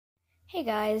Hey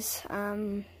guys,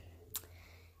 EJ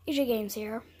Games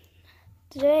here.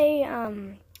 Today, I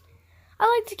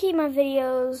like to keep my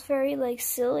videos very,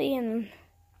 silly and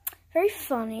very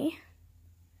funny.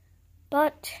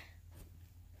 But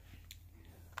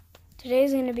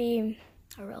today's gonna be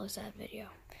a really sad video.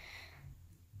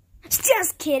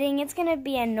 Just kidding, it's gonna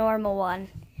be a normal one.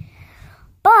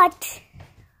 But,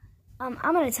 I'm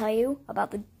gonna tell you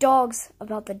about the dogs I've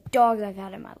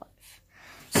had in my life.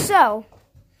 So,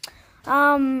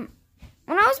 when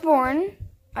I was born,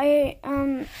 I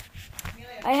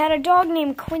had a dog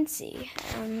named Quincy,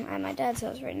 at my dad's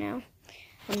house right now.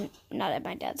 Not at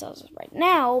my dad's house right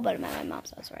now, but I'm at my mom's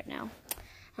house right now.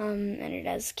 And it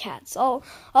has cats. I'll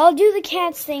do the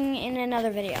cats thing in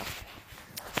another video.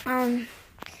 In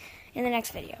the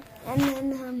next video. And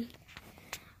then,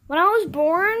 when I was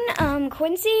born,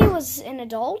 Quincy was an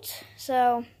adult,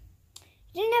 so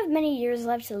he didn't have many years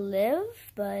left to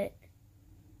live, but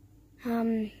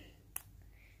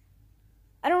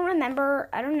I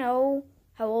don't know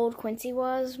how old Quincy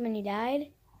was when he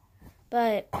died,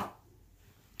 but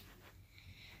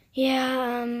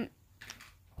yeah,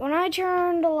 when I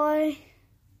turned I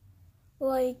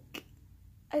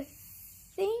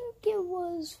think it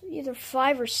was either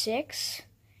 5 or 6,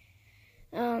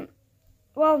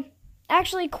 well,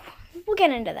 actually, we'll get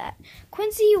into that.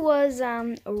 Quincy was,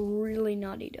 a really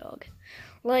naughty dog.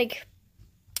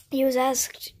 He was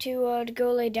asked to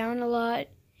go lay down a lot.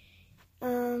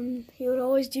 He would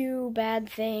always do bad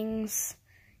things,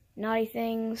 naughty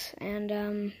things, and,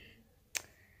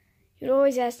 he would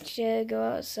always ask to go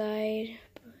outside.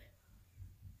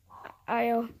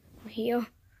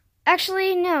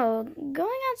 Actually, no,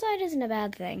 going outside isn't a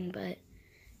bad thing, but,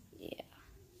 yeah.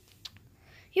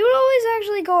 He would always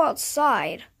actually go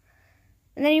outside,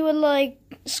 and then he would,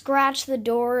 scratch the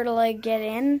door to, get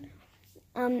in.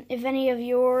 If any of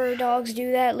your dogs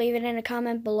do that, leave it in a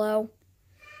comment below.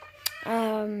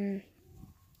 So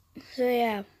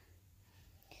yeah.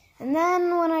 And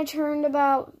then when I turned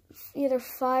about either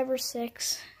 5 or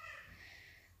 6,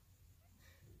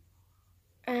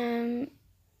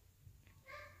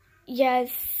 yeah, I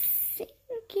think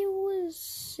it was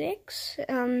 6,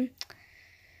 and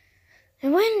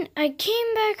when I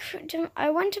came back I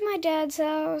went to my dad's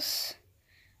house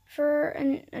for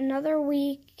another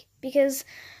week, because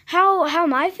how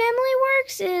my family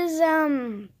works is,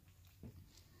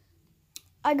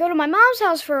 I go to my mom's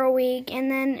house for a week,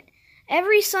 and then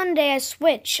every Sunday I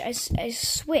switch. I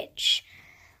switch.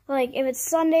 If it's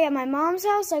Sunday at my mom's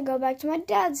house, I go back to my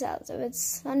dad's house. If it's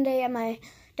Sunday at my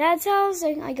dad's house,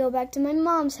 I go back to my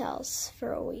mom's house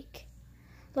for a week.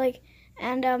 The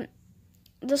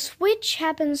switch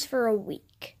happens for a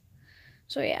week.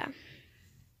 So yeah.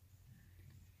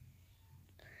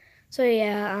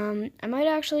 I might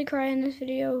actually cry in this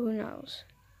video, who knows.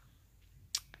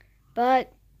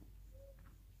 But,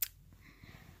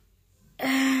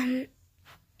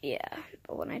 yeah,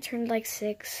 but when I turned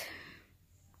 6,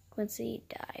 Quincy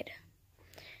died.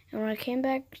 And when I came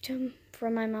back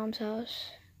from my mom's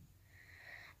house,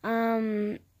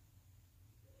 I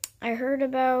heard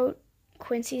about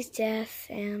Quincy's death,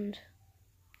 and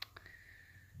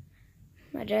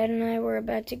my dad and I were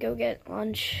about to go get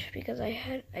lunch because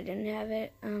I didn't have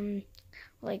it,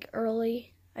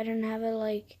 early. I didn't have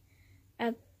it,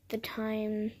 at the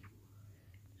time.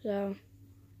 So,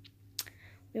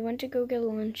 we went to go get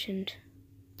lunch, and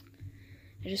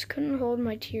I just couldn't hold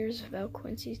my tears about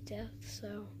Quincy's death,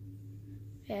 so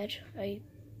I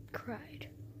cried.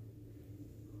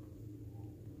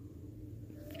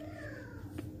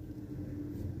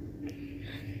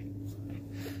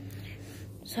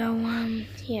 So,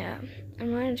 yeah,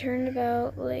 and when I turned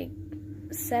about,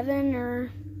 7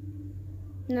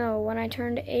 when I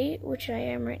turned 8, which I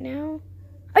am right now,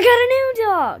 I got a new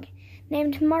dog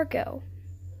named Marco.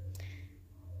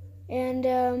 And,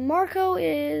 Marco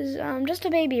is, just a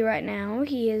baby right now.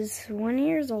 He is 1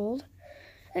 year old.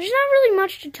 There's not really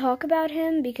much to talk about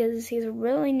him because he's a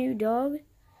really new dog.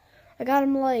 I got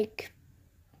him, I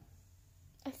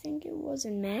think it was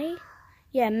in May?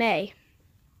 Yeah, May.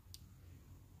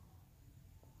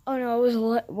 Oh no, it was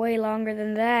way longer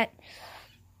than that.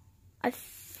 I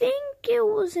think it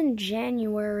was in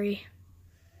January.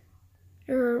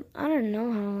 Or, I don't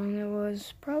know how long it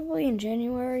was. Probably in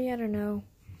January, I don't know.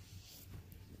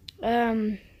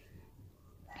 Or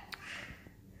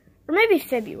maybe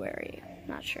February,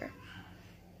 not sure.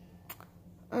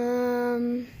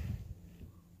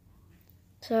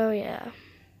 So yeah.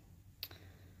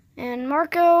 And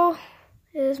Marco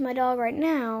is my dog right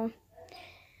now.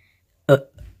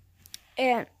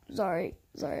 And, sorry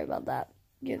about that.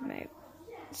 Excuse me.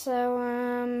 So,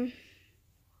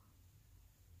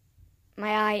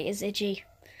 My eye is itchy.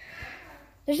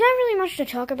 There's not really much to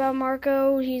talk about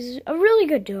Marco. He's a really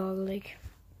good dog. Like,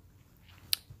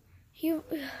 no,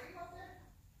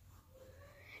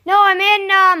 I'm in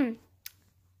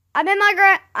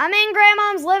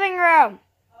Grandmom's living room.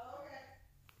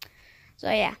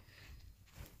 So yeah,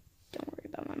 don't worry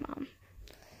about my mom.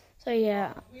 So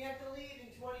yeah. We have to leave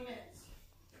in 20 minutes.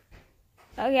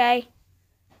 Okay.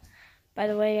 By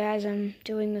the way, guys, I'm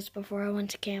doing this before I went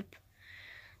to camp.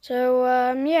 So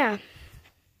yeah.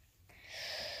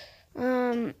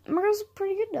 Marco's a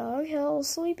pretty good dog. He'll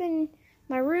sleep in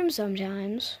my room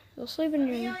sometimes. He'll sleep in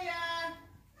your...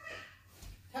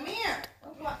 Come here.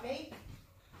 Don't come at me.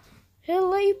 He'll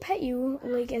let you pet you,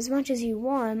 like, as much as you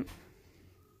want.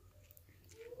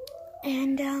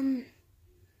 And,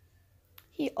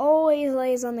 he always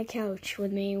lays on the couch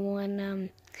with me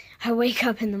when, I wake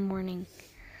up in the morning.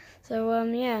 So,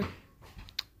 yeah.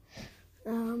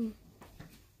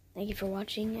 Thank you for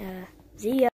watching. See ya.